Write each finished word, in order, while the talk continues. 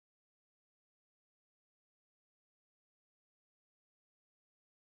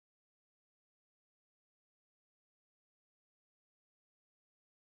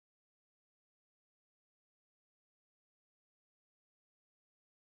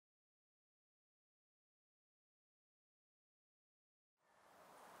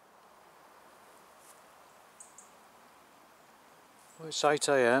It's 8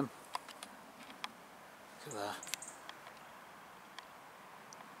 AM. Look at that.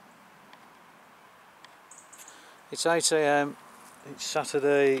 It's 8 AM. It's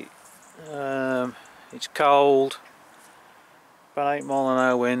Saturday. It's cold. About 8 mile an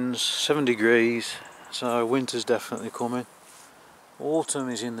hour winds, 7 degrees. So winter's definitely coming. Autumn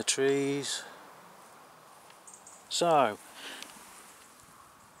is in the trees. So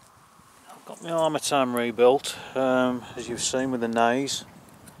I've got my Armattan rebuilt, as you've seen with the Naze.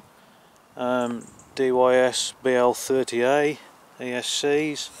 DYS BL30A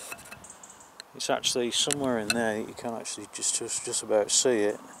ESCs. It's actually somewhere in there. You can actually just about see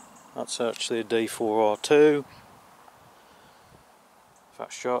it. That's actually a D4R2.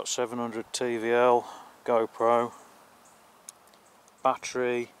 Fat shot 700 TVL GoPro.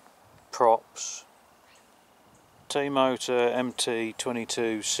 Battery, props. T-motor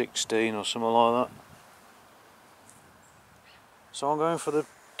MT2216 or something like that. So I'm going for the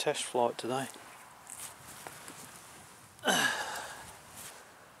test flight today.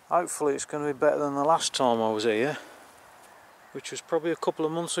 Hopefully it's going to be better than the last time I was here, which was probably a couple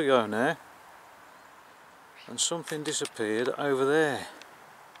of months ago now, and something disappeared over there.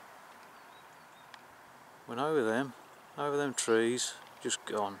 Went over them trees, just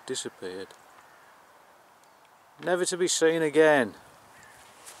gone, disappeared. Never to be seen again.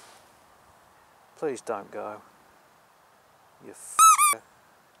 Please don't go. You f***er.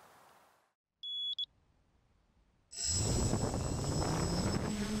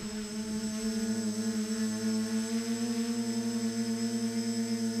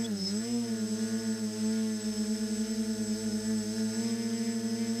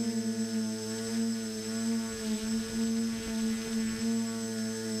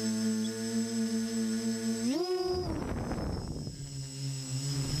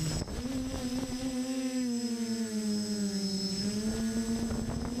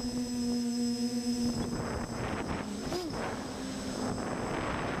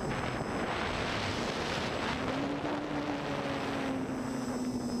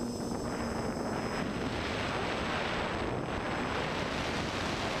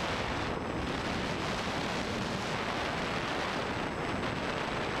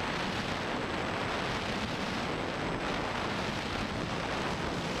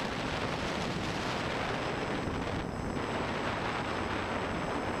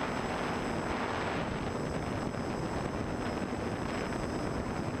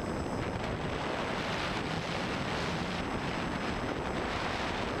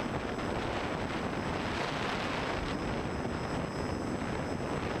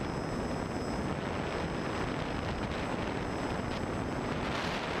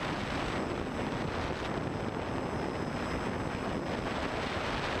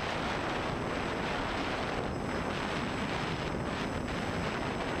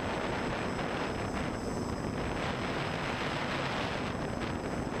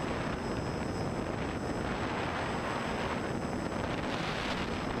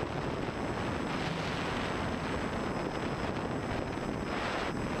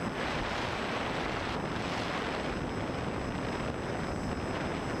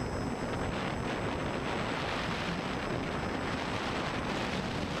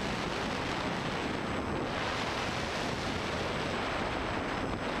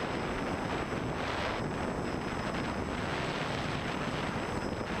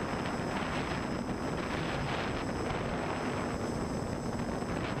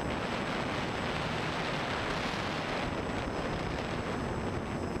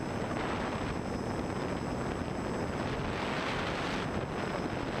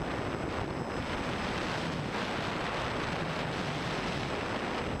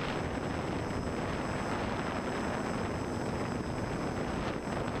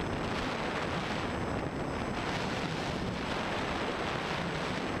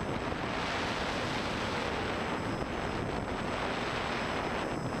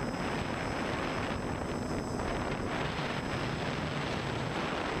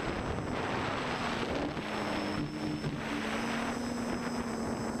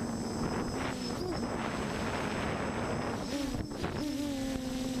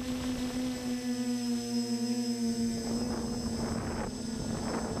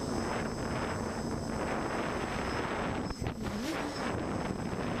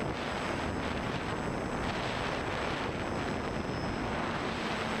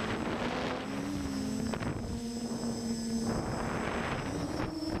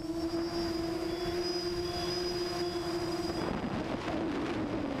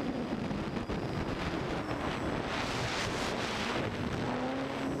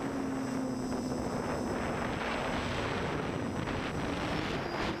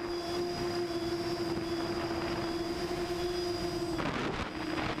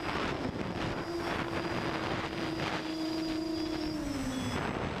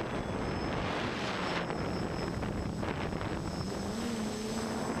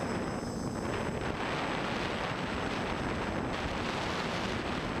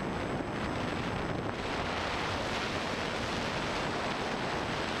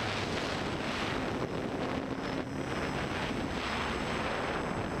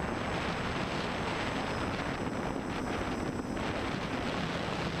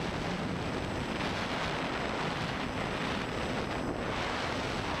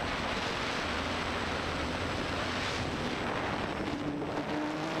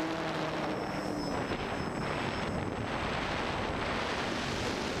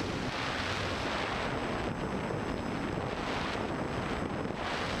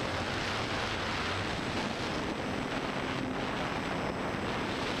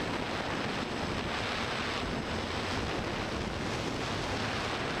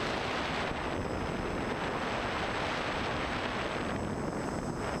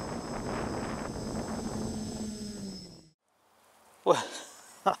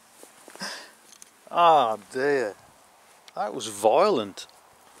 Ah dear, that was violent.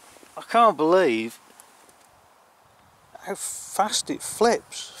 I can't believe how fast it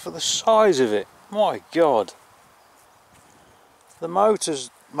flips for the size of it. My God. The motors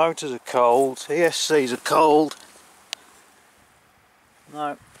are cold, ESCs are cold.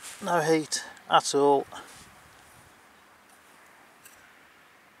 No heat at all.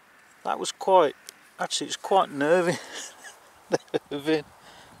 That was actually it's quite nerving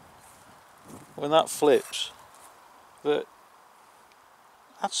when that flips, but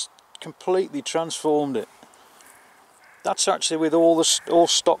that's completely transformed it. That's actually with all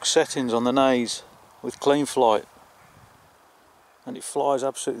stock settings on the Naze with clean flight, and it flies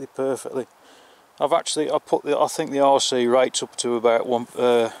absolutely perfectly. I think the RC rates up to about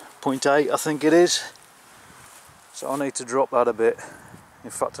 1.8, I think it is. So I need to drop that a bit. In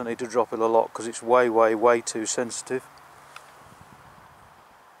fact, I need to drop it a lot because it's way too sensitive.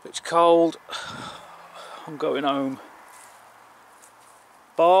 It's cold. I'm going home.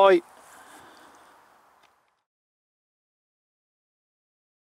 Bye.